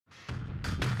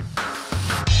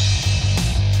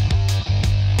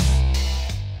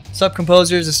What's up,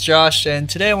 composers? It's Josh, and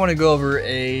today I want to go over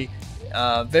a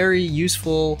very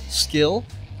useful skill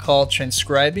called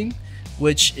transcribing,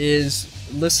 which is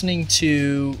listening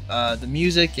to the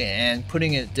music and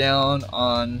putting it down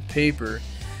on paper,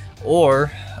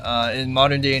 or in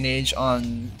modern day and age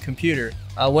on computer.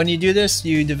 When you do this,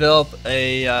 you develop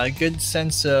a good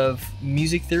sense of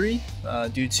music theory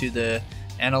due to the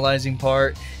analyzing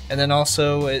part, and then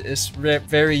also it's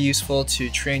very useful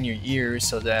to train your ears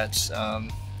so that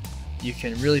you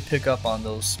can really pick up on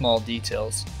those small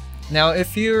details. Now,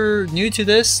 if you're new to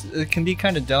this, it can be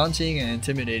kind of daunting and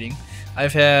intimidating.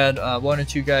 I've had one or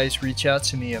two guys reach out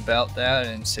to me about that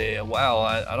and say, wow,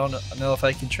 I don't know if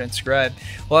I can transcribe.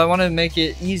 Well, I want to make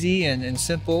it easy and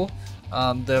simple.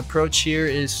 The approach here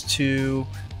is to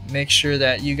make sure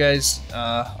that you guys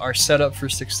are set up for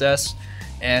success,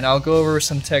 and I'll go over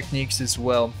some techniques as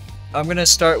well. I'm going to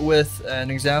start with an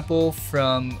example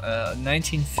from a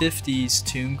 1950s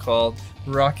tune called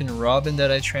Rockin' Robin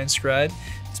that I transcribed.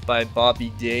 It's by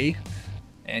Bobby Day,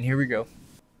 and here we go.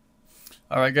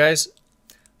 Alright guys,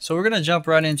 so we're going to jump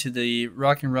right into the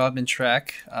Rockin' Robin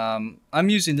track. I'm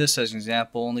using this as an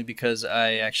example only because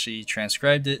I actually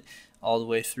transcribed it all the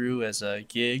way through as a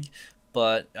gig,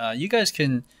 but you guys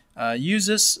can use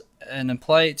this and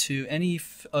apply it to any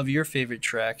of your favorite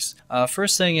tracks.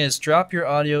 First thing is drop your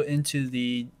audio into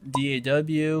the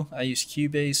DAW. I use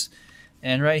Cubase,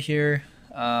 and right here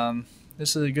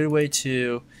this is a good way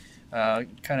to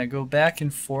kind of go back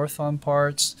and forth on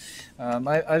parts.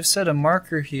 I've set a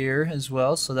marker here as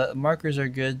well, so that markers are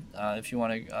good if you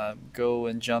want to go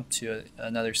and jump to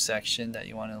another section that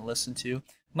you want to listen to.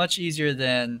 Much easier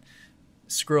than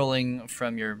scrolling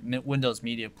from your Windows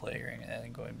Media Player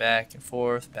and going back and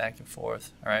forth.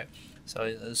 Alright,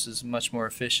 so this is much more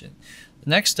efficient. The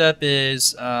next step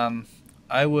is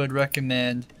I would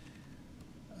recommend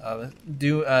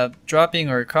dropping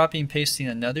or copying and pasting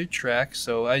another track.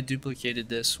 So I duplicated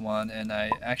this one and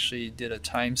I actually did a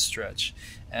time stretch,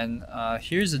 and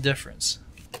here's the difference.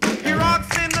 He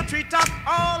rocks in the treetop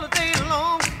all the day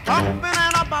long, hopping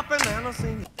and a bopping and a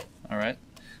singing. Alright,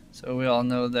 so we all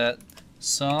know that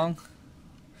song.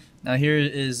 Now here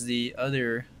is the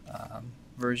other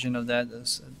version of that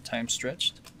that's time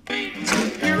stretched. He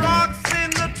rocks in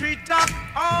the treetop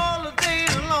all the day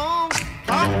long,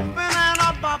 hopping and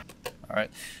a bop.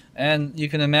 Alright, and you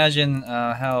can imagine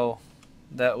how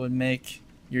that would make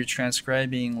your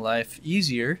transcribing life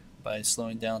easier by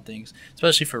slowing down things,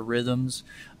 especially for rhythms.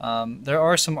 There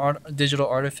are some digital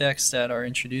artifacts that are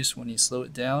introduced when you slow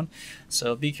it down,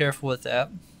 so be careful with that.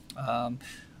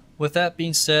 With that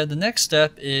being said, the next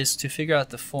step is to figure out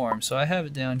the form. So I have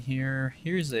it down here.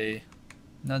 Here's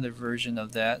another version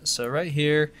of that. So right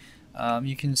here,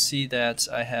 you can see that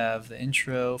I have the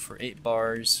intro for 8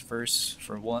 bars, verse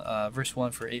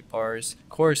 1 for 8 bars,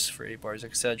 chorus for 8 bars,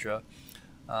 etc.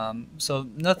 So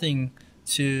nothing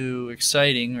too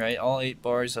exciting, right? All 8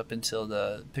 bars up until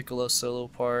the piccolo solo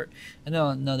part, and then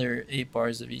another 8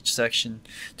 bars of each section,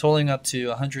 totaling up to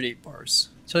 108 bars.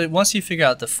 So once you figure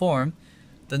out the form,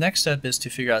 the next step is to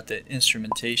figure out the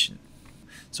instrumentation.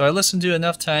 So I listened to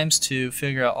enough times to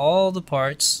figure out all the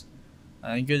parts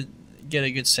and get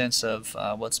a good sense of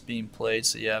what's being played.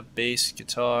 So you have bass,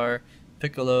 guitar,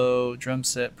 piccolo, drum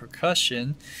set,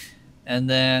 percussion, and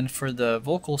then for the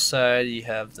vocal side you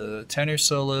have the tenor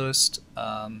soloist,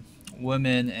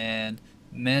 women and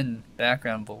men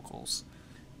background vocals.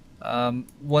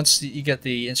 Once you get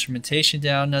the instrumentation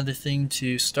down, another thing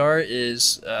to start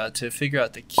is to figure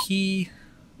out the key.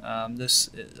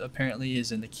 This apparently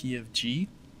is in the key of G.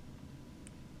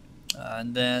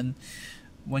 And then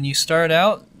when you start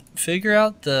out, figure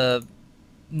out the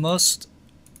most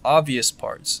obvious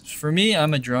parts. For me,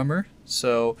 I'm a drummer,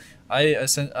 so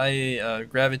I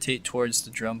gravitate towards the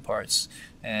drum parts,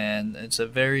 and it's a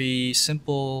very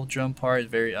simple drum part,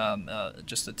 very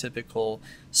just a typical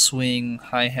swing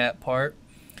hi-hat part,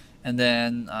 and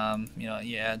then you know,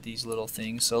 you add these little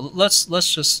things. So let's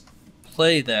just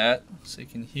play that so you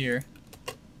can hear.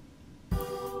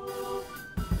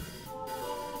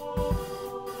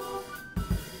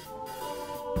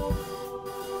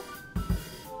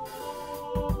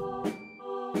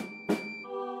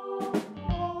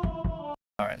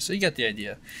 Alright, so you get the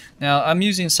idea. Now I'm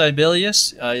using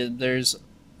Sibelius. There's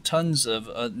tons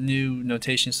of new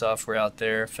notation software out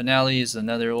there. Finale is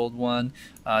another old one.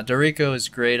 Dorico is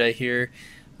great, I hear.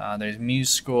 There's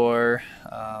MuseScore.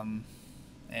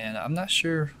 And I'm not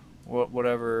sure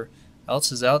whatever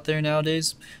else is out there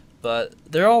nowadays, but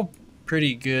they're all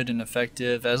pretty good and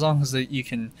effective as long as you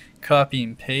can copy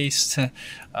and paste.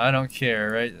 I don't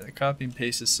care, right? Copy and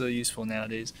paste is so useful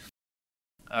nowadays.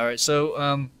 Alright,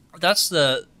 so that's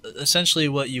the essentially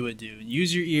what you would do.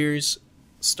 Use your ears,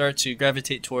 start to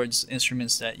gravitate towards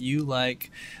instruments that you like,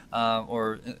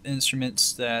 or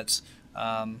instruments that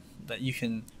that you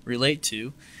can relate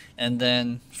to, and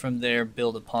then from there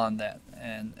build upon that,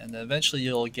 and eventually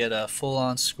you'll get a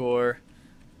full-on score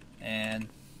and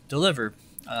deliver.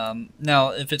 Now,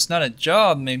 if it's not a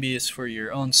job, maybe it's for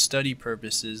your own study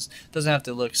purposes. It doesn't have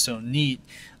to look so neat,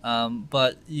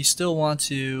 but you still want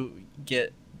to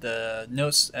get the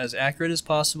notes as accurate as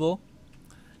possible.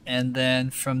 And then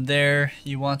from there,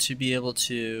 you want to be able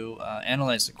to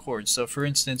analyze the chords. So for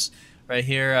instance, right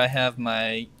here I have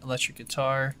my electric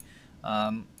guitar.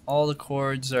 All the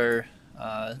chords are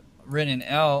written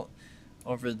out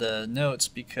over the notes,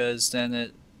 because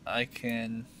then I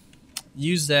can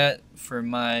use that for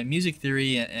my music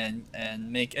theory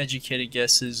and make educated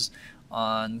guesses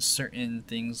on certain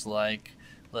things, like,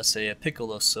 let's say, a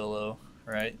piccolo solo,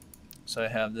 right? So I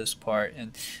have this part,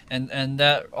 and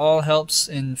that all helps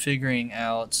in figuring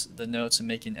out the notes and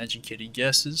making educated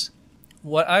guesses.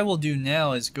 What I will do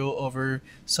now is go over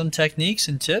some techniques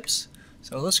and tips.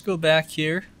 So let's go back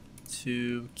here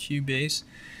to Cubase.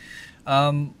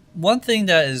 One thing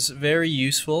that is very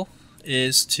useful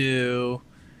is to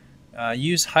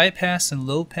use high pass and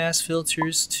low pass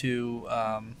filters to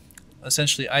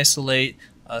essentially isolate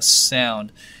a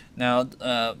sound. Now,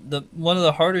 one of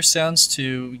the harder sounds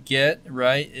to get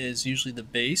right is usually the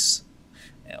bass,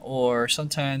 or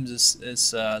sometimes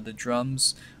it's the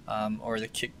drums, or the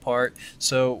kick part.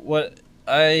 So what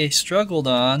I struggled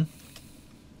on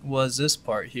was this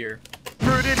part here.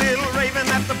 Pretty little raven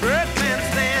at the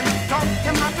birdman stand,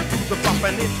 talking about the bump,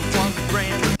 and it was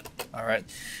grand. Alright,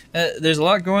 there's a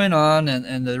lot going on,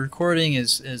 and the recording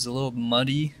is a little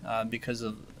muddy because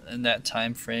of, in that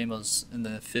time frame, was in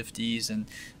the 50s, and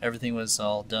everything was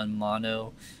all done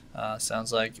mono,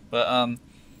 sounds like. But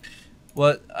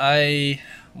what I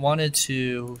wanted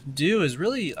to do is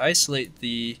really isolate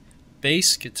the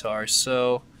bass guitar.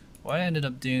 So what I ended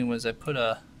up doing was I put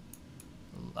a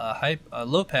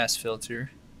low pass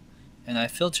filter, and I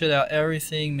filtered out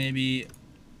everything maybe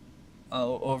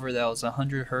over, that was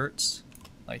 100 hertz,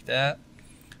 like that.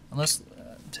 And let's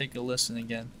take a listen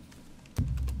again.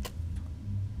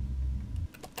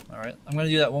 Alright, I'm going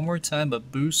to do that one more time,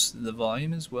 but boost the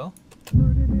volume as well.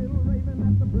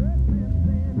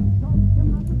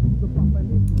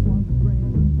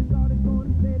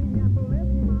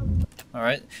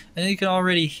 Alright, and you can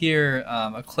already hear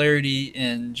a clarity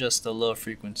in just the low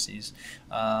frequencies.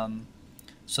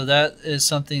 So that is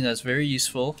something that's very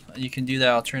useful. You can do that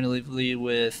alternatively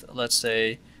with, let's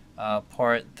say, a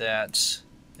part that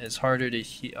is harder to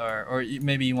hear, or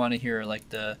maybe you want to hear like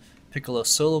the piccolo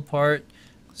solo part.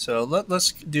 So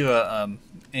let's do a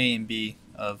and B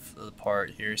of the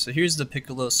part here. So here's the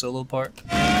piccolo solo part.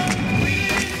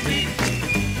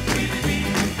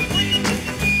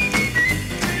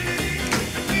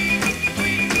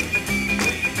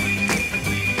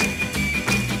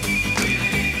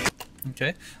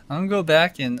 Okay, I'm going to go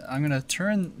back and I'm going to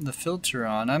turn the filter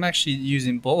on. I'm actually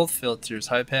using both filters,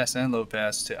 high pass and low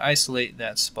pass, to isolate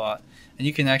that spot. And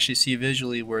you can actually see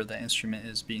visually where the instrument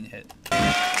is being hit.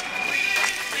 Right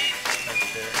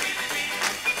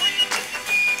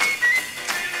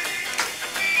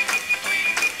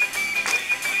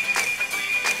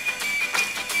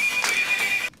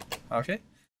there. Okay.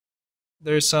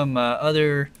 There's some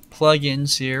other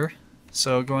plugins here.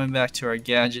 So going back to our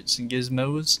gadgets and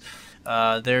gizmos,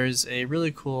 there's a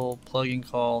really cool plugin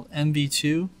called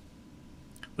MV2,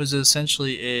 which is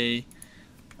essentially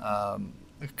a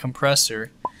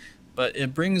compressor, but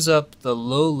it brings up the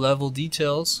low level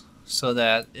details so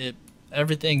that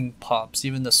everything pops,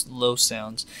 even the low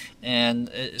sounds, and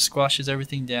it squashes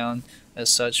everything down as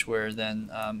such, where then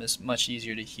it's much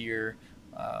easier to hear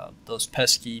those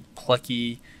pesky,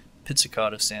 plucky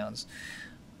pizzicato sounds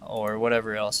or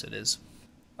whatever else it is.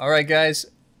 Alright guys,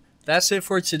 that's it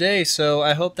for today. So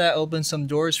I hope that opened some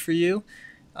doors for you.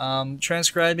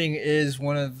 Transcribing is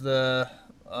one of the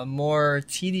more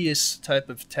tedious type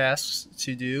of tasks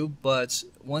to do, but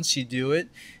once you do it,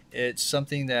 it's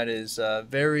something that is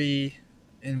very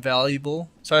invaluable.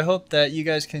 So I hope that you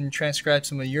guys can transcribe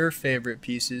some of your favorite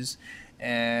pieces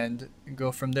and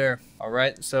go from there.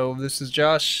 Alright, so this is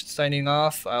Josh signing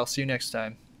off. I'll see you next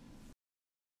time.